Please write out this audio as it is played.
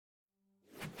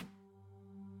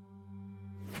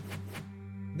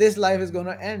this life is going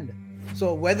to end.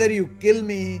 So whether you kill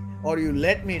me or you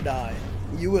let me die,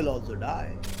 you will also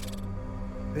die.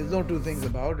 There's no two things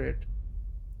about it.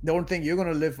 Don't think you're going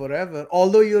to live forever,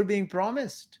 although you're being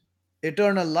promised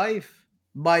eternal life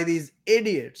by these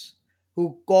idiots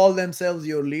who call themselves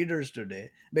your leaders today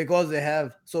because they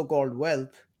have so called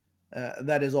wealth.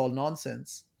 That is all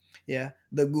nonsense. Yeah.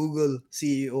 The Google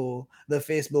CEO, the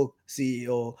Facebook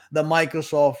CEO, the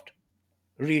Microsoft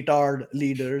retard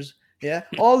leaders. Yeah.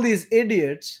 All these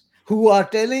idiots who are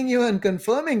telling you and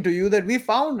confirming to you that we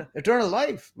found eternal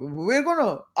life. We're going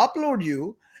to upload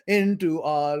you into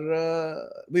our,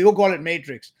 we will call it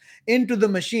matrix, into the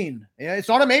machine. Yeah, it's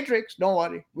not a matrix. Don't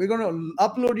worry. We're going to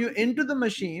upload you into the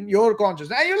machine, your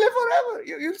consciousness, and you live forever.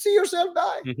 You'll see yourself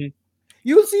die. Mm-hmm.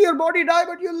 You'll see your body die,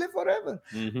 but you'll live forever.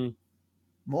 Mm-hmm.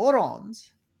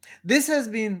 Morons. This has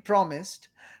been promised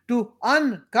to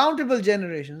uncountable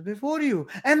generations before you.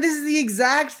 And this is the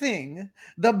exact thing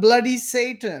the bloody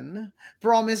Satan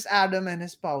promised Adam and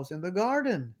his spouse in the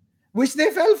garden, which they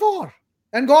fell for.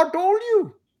 And God told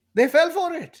you. They fell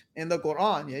for it in the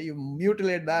Quran. Yeah, you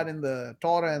mutilate that in the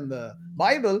Torah and the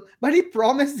Bible, but he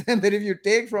promised them that if you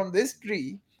take from this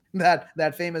tree,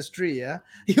 that famous tree, yeah,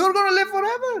 you're gonna live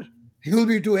forever. You'll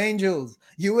be two angels.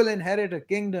 You will inherit a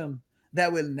kingdom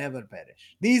that will never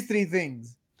perish. These three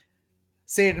things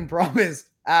Satan promised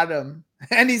Adam,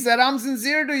 and he said, I'm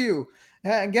sincere to you.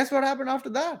 And guess what happened after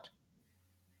that?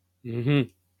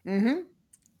 Mm-hmm.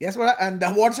 Guess what? And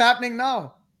what's happening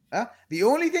now? The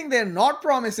only thing they're not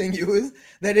promising you is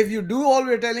that if you do all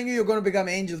we're telling you, you're going to become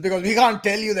angels, because we can't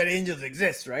tell you that angels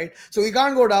exist, right? So we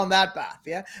can't go down that path.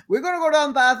 Yeah, we're going to go down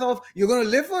the path of you're going to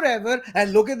live forever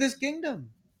and look at this kingdom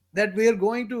that we're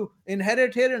going to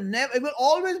inherit here, and never, it will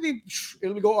always be, it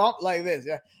will go up like this.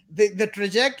 Yeah, the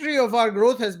trajectory of our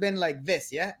growth has been like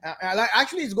this. Yeah,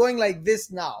 actually it's going like this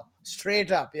now,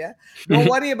 straight up. Yeah, don't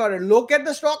worry about it. Look at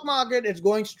the stock market, it's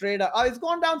going straight up. It's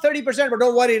gone down 30%, but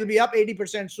don't worry, it'll be up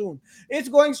 80% soon. It's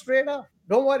going straight up.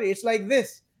 Don't worry, it's like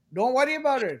this. Don't worry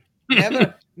about it.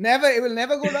 Never, it will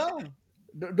never go down.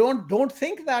 Don't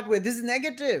think that way. This is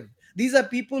negative. These are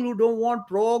people who don't want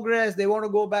progress. They want to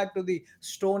go back to the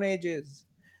Stone Ages.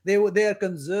 They are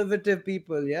conservative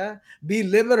people. Yeah, be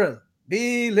liberal.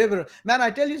 Be liberal, man.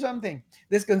 I tell you something.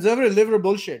 This conservative liberal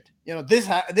bullshit. This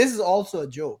is also a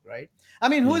joke, right? I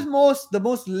mean, who is the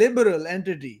most liberal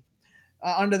entity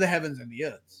under the heavens and the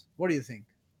earth? What do you think?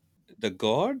 The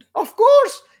God? Of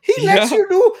course, he lets Yeah. you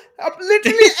do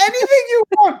literally anything you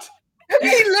want.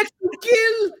 He lets you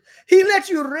kill. He lets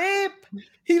you rape.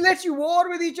 He lets you war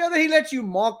with each other. He lets you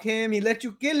mock him. He lets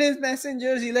you kill his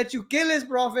messengers. He lets you kill his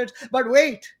prophets. But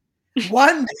wait,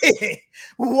 one day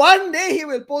he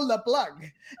will pull the plug,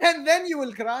 and then you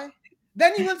will cry.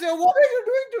 Then you will say, "What are you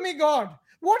doing to me, God?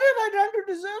 What have I done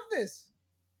to deserve this?"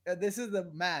 This is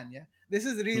the man. Yeah, this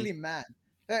is really man.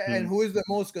 And who is the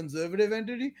most conservative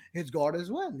entity? It's God as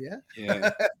well. Yeah.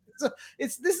 Yeah. So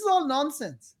this is all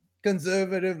nonsense.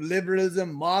 Conservative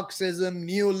liberalism, Marxism,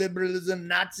 neoliberalism,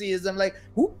 Nazism. Like,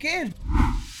 who cares?